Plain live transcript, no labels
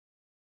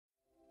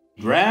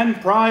Grand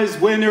prize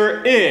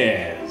winner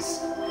is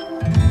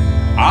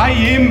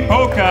Ayim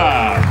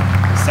Poca,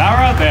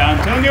 Sara de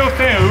Antonio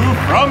Feu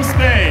from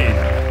Spain.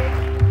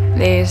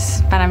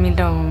 Es para mí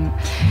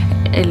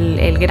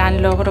el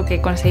gran logro que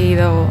he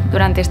conseguido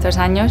durante estos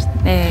años,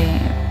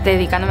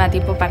 dedicándome a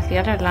tiempo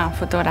parcial a la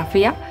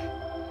fotografía.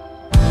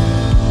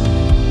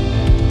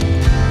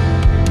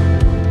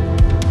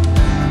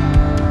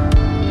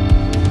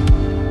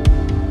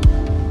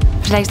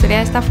 Pues la historia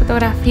de esta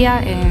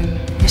fotografía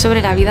es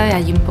sobre la vida de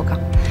Ayim Poca.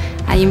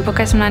 Ayim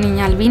Poca es una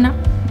niña albina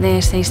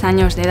de 6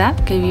 años de edad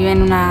que vive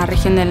en una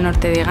región del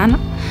norte de Ghana.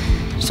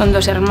 Son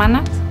 2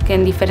 hermanas que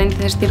en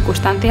diferentes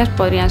circunstancias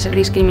podrían ser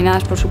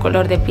discriminadas por su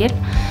color de piel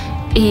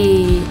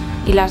y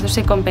las 2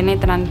 se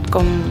compenetran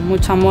con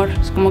mucho amor,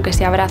 es como que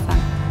se abrazan.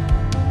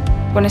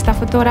 Con esta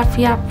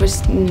fotografía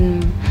pues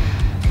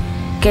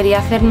quería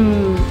hacer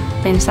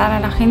pensar a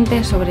la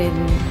gente sobre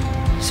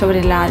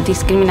la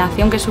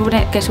discriminación que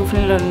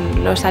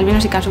sufren los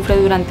albinos y que han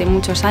sufrido durante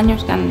muchos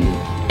años.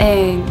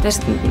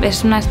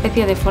 Es una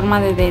especie de forma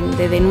de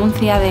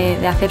denuncia,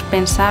 de hacer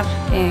pensar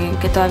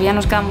que todavía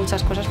nos quedan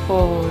muchas cosas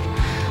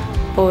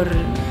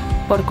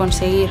por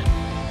conseguir.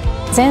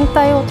 全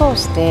体を通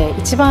して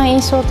一番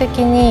印象的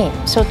に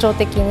象徴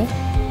的に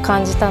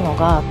感じたの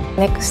が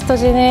ネクスト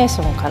ジェネレー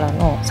ションから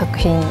の作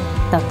品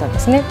だったんで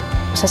すね。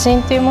写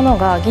真というもの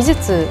が技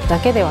術だ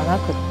けではな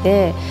くっ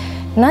て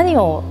何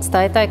を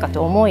伝えたいか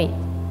と思いっ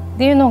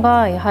ていうの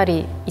がやは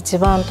り一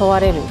番問わ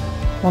れる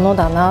もの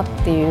だなっ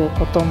ていう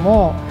こと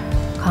も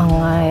考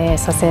え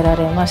させら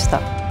れまし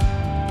た。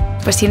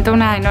Pues siento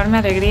una enorme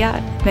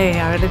alegría de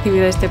haber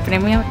recibido este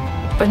premio.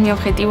 Pues mi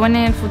objetivo en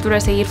el futuro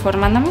es seguir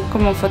formándome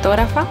como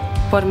fotógrafa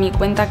por mi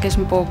cuenta, que es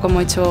un poco como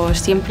he hecho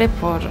siempre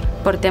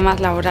por temas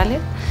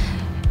laborales.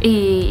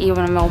 Y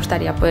bueno, me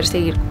gustaría poder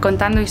seguir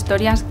contando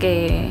historias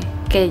que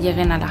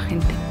lleguen a la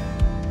gente.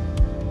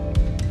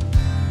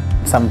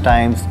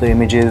 Sometimes the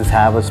images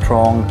have a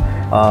strong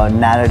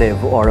narrative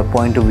or a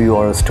point of view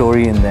or a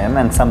story in them,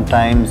 and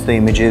sometimes the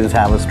images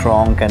have a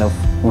strong kind of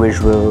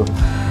visual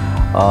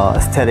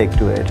aesthetic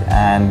to it.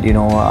 And you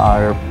know,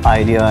 our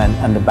idea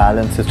and the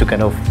balance is to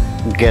kind of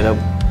get a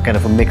kind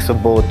of a mix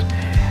of both.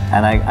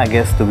 And I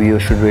guess the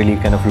viewer should really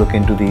kind of look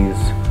into these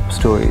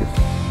stories.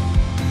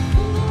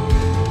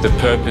 The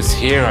purpose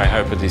here, I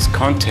hope, of this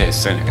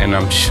contest, and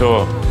I'm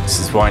sure this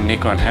is why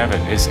Nikon have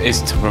it,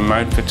 is to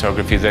promote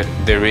photography, that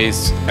there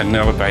is an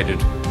elevated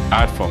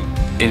art form.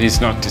 It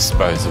is not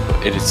disposable.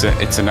 It's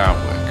an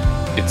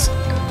artwork. It's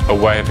a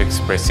way of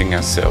expressing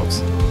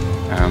ourselves.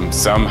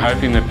 So I'm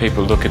hoping that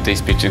people look at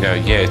these pictures and go,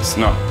 yeah, it's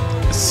not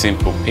a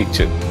simple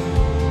picture.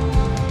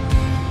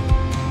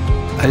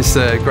 It's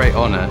a great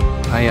honour.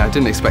 I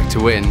didn't expect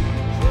to win.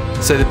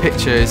 So the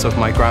picture is of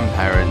my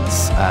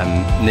grandparents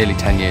nearly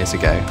 10 years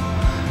ago.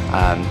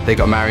 They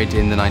got married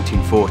in the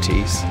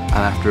 1940s,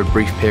 and after a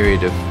brief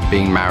period of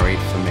being married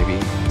for maybe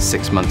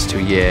 6 months to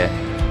a year,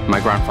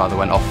 my grandfather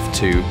went off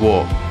to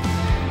war.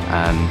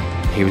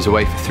 He was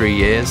away for 3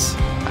 years,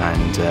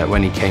 and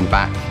when he came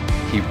back,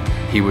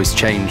 he was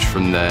changed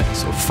from the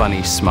sort of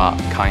funny, smart,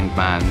 kind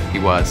man he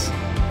was.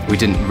 We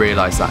didn't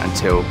realise that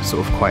until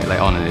sort of quite late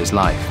on in his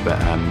life, but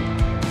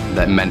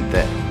that meant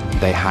that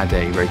they had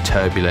a very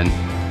turbulent,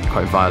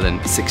 quite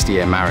violent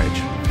 60-year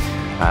marriage.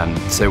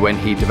 So when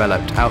he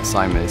developed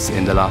Alzheimer's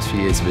in the last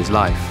few years of his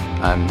life,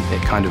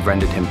 it kind of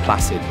rendered him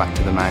placid back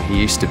to the man he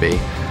used to be,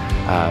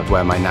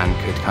 where my nan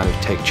could kind of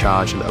take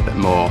charge a little bit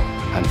more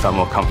and felt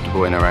more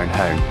comfortable in her own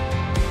home.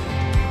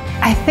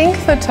 I think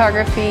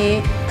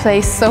photography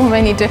plays so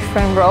many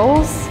different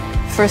roles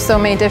for so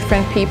many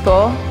different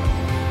people.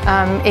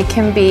 It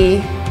can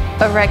be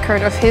a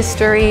record of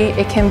history,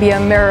 it can be a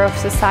mirror of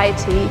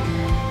society,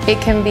 it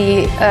can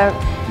be a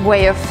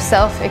way of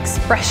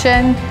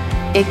self-expression,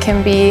 it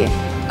can be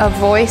a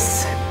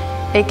voice,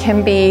 it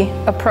can be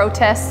a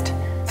protest.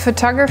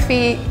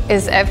 Photography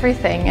is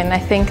everything, and I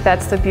think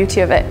that's the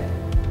beauty of it.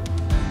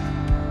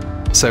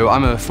 So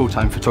I'm a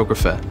full-time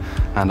photographer,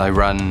 and I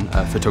run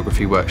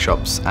photography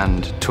workshops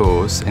and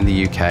tours in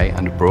the UK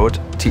and abroad,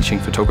 teaching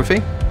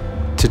photography.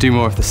 To do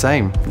more of the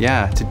same,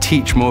 yeah, to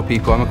teach more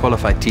people. I'm a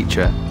qualified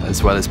teacher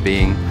as well as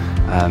being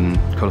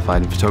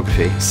qualified in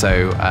photography.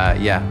 So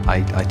yeah,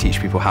 I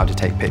teach people how to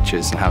take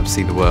pictures and how to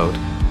see the world.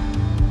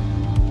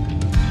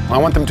 I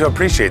want them to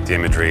appreciate the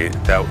imagery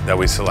that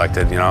we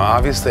selected. You know,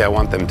 obviously I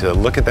want them to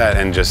look at that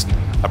and just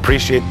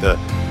appreciate the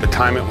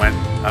time that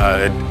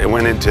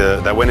went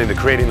into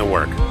creating the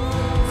work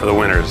for the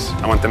winners.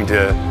 I want them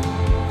to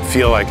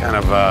feel like kind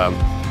of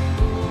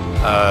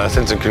a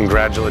sense of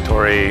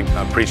congratulatory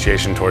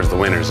appreciation towards the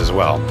winners as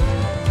well.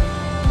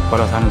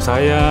 Perasaan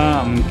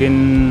saya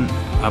mungkin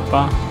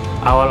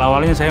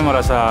awal-awalnya saya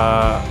merasa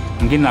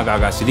mungkin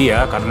agak-agak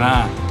sedih ya,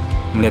 karena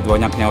melihat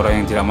banyaknya orang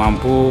yang tidak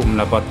mampu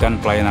mendapatkan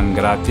pelayanan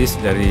gratis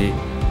dari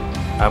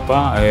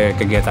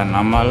kegiatan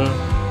amal.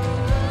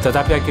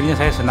 Tetapi akhirnya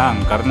saya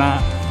senang karena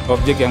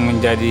subjek yang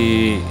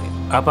menjadi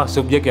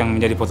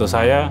foto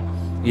saya,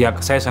 ya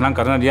saya senang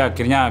karena dia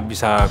akhirnya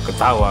bisa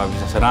ketawa,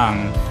 bisa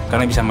senang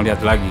karena bisa melihat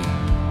lagi.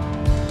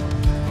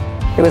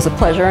 It was a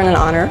pleasure and an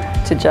honor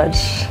to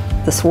judge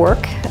this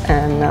work,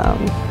 and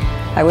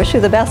I wish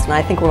you the best. And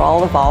I think we're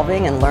all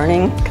evolving and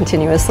learning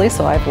continuously,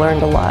 so I've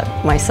learned a lot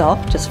myself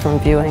just from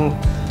viewing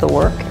the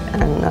work,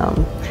 and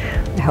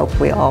I hope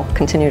we all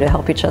continue to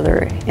help each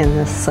other in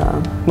this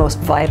most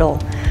vital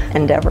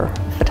endeavor,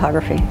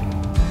 photography.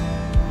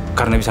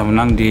 Karena bisa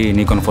menang di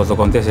Nikon Photo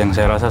Contest yang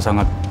saya rasa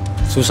sangat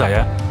susah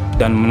ya,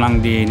 dan menang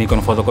di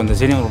Nikon Photo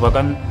Contest ini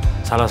merupakan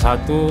salah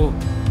satu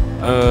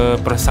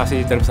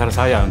prestasi terbesar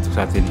saya untuk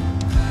saat ini.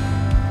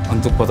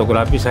 Untuk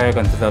fotografi saya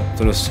akan tetap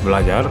terus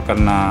belajar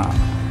karena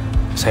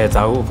saya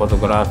tahu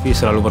fotografi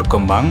selalu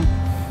berkembang,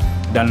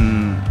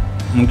 dan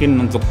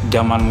mungkin untuk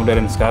zaman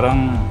modern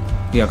sekarang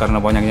ya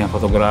karena banyaknya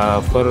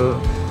fotografer,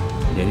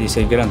 jadi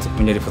saya kira untuk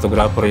menjadi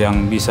fotografer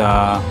yang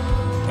bisa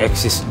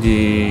eksis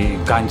di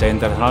kancah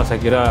internasional, saya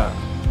kira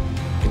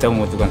kita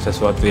membutuhkan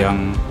sesuatu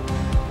yang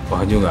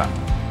wah juga.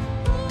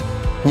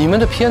 你们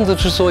的片子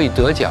之所以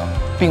得奖，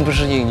并不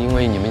是因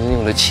为你们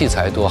用的器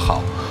材多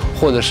好，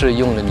或者是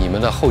用了你们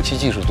的后期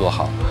技术多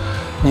好。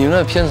你们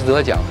的片子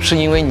得奖，是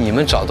因为你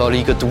们找到了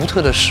一个独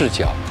特的视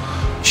角，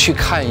去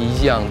看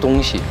一样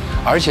东西，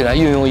而且来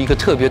运用一个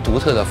特别独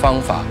特的方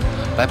法，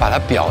来把它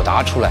表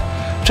达出来。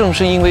正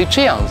是因为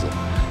这样子，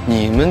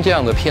你们这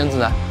样的片子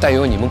呢，带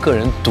有你们个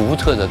人独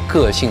特的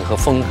个性和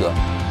风格。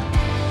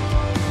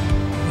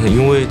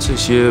因为这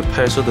些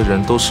拍摄的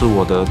人都是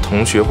我的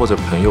同学或者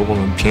朋友，我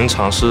们平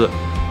常是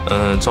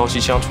朝夕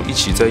相处，一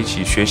起在一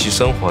起学习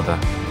生活的，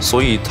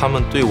所以他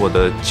们对我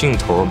的镜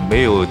头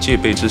没有戒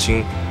备之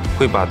心，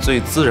会把最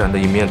自然的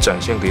一面展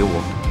现给我。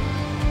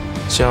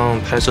像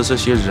拍摄这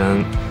些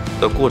人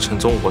的过程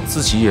中，我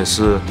自己也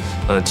是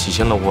体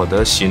现了我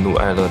的喜怒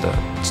哀乐的。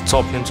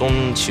照片中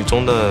其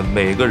中的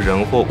每一个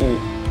人或物，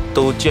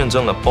都见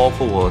证了包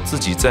括我自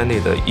己在内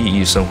的熠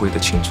熠生辉的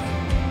青春。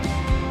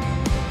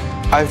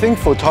I think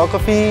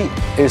photography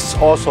is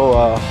also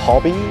a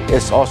hobby.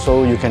 It's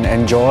also you can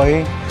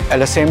enjoy. At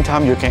the same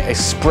time, you can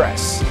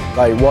express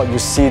like what you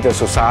see the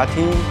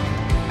society,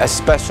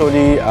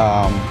 especially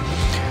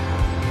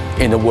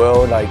in the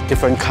world, like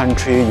different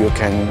country, you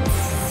can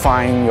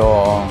find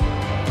your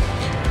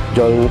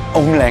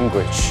own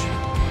language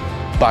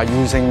by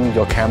using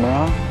your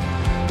camera.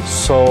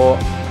 So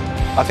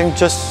I think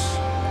just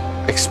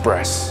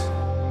express.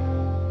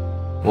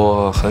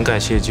 我很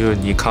感谢就是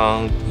尼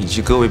康以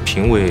及各位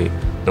评委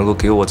能够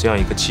给我这样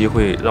一个机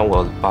会，让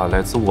我把来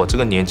自我这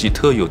个年纪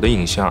特有的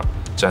影像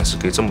展示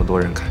给这么多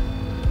人看。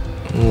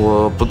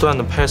我不断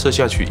的拍摄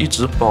下去，一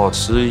直保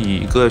持以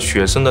一个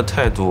学生的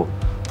态度，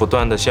不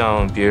断的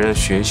向别人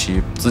学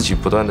习，自己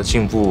不断的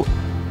进步，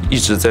一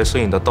直在摄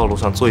影的道路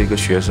上做一个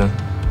学生。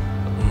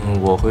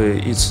我会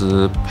一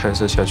直拍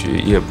摄下去，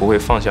也不会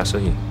放下摄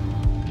影。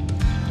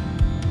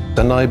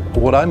And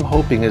what I'm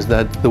hoping is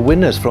that the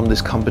winners from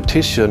this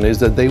competition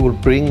is that they will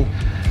bring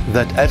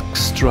that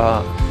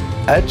extra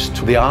edge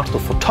to the art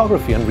of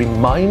photography and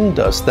remind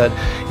us that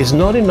it's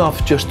not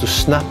enough just to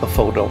snap a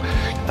photo.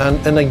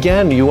 And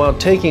again, you are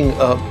taking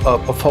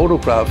a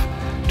photograph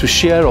to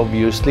share,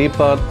 obviously,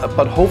 but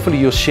hopefully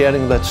you're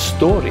sharing that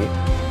story.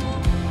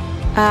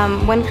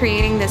 When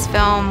creating this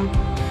film,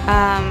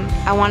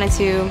 I wanted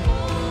to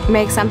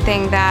make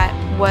something that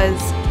was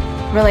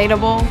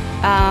relatable,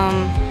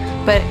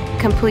 but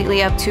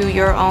completely up to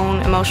your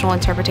own emotional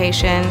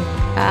interpretation,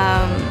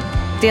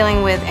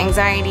 dealing with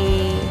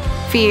anxiety,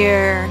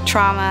 fear,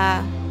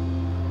 trauma,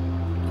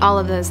 all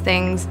of those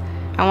things.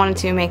 I wanted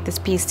to make this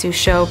piece to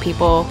show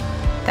people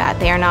that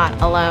they are not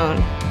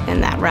alone in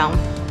that realm.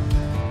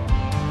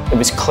 It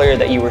was clear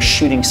that you were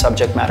shooting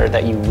subject matter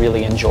that you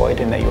really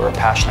enjoyed and that you were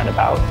passionate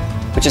about,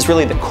 which is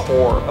really the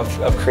core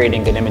of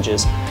creating good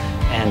images.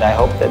 And I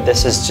hope that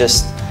this is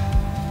just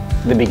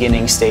the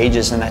beginning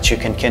stages and that you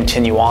can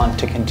continue on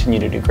to continue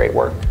to do great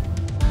work.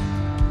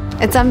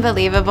 It's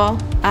unbelievable.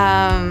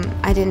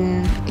 I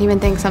didn't even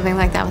think something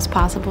like that was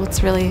possible.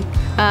 It's really,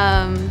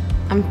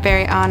 I'm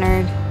very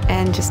honored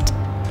and just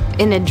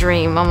in a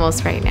dream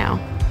almost right now.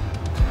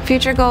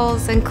 Future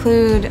goals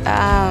include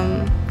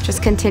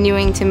just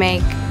continuing to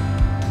make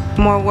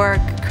more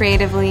work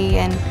creatively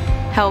and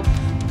help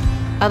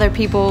other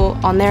people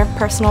on their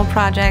personal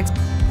projects.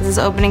 This is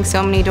opening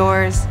so many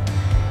doors,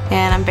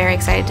 and I'm very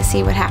excited to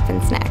see what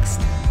happens next.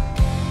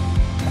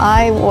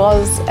 I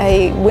was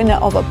a winner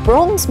of a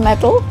bronze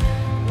medal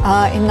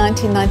in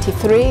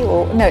 1993,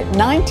 or no,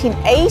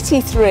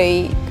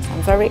 1983, because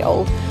I'm very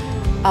old,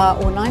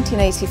 or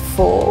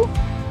 1984.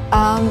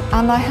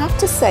 And I have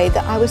to say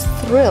that I was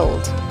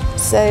thrilled.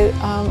 So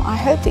I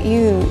hope that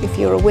you, if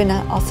you're a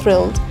winner, are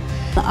thrilled.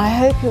 I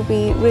hope you'll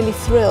be really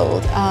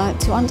thrilled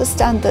to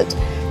understand that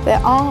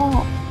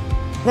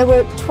there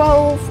were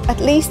at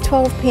least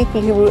 12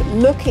 people who were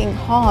looking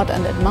hard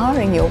and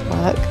admiring your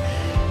work,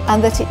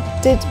 and that it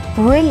did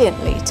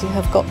brilliantly to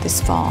have got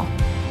this far.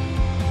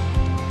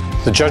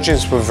 The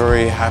judges were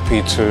very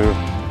happy to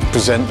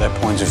present their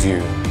point of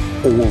view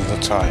all the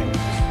time.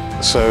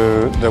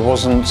 So there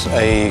wasn't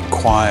a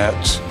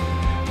quiet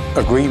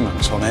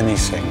agreement on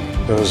anything.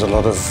 There was a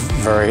lot of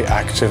very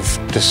active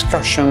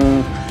discussion,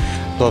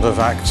 a lot of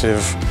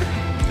active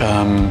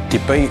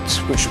debate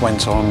which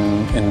went on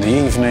in the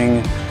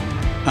evening,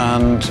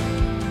 And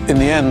in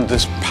the end,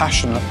 this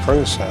passionate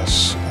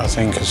process, I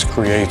think, has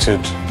created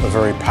a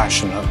very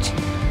passionate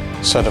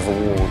set of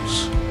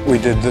awards. We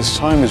did this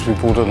time is we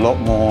brought a lot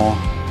more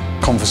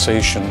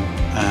conversation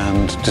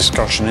and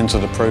discussion into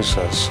the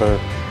process. So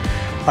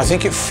I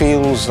think it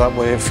feels that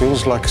way. It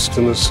feels like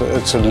still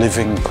it's a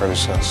living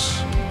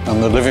process.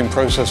 And the living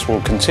process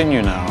will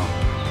continue now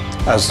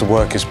as the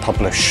work is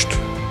published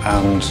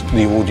and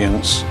the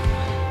audience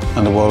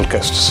and the world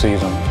gets to see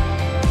them.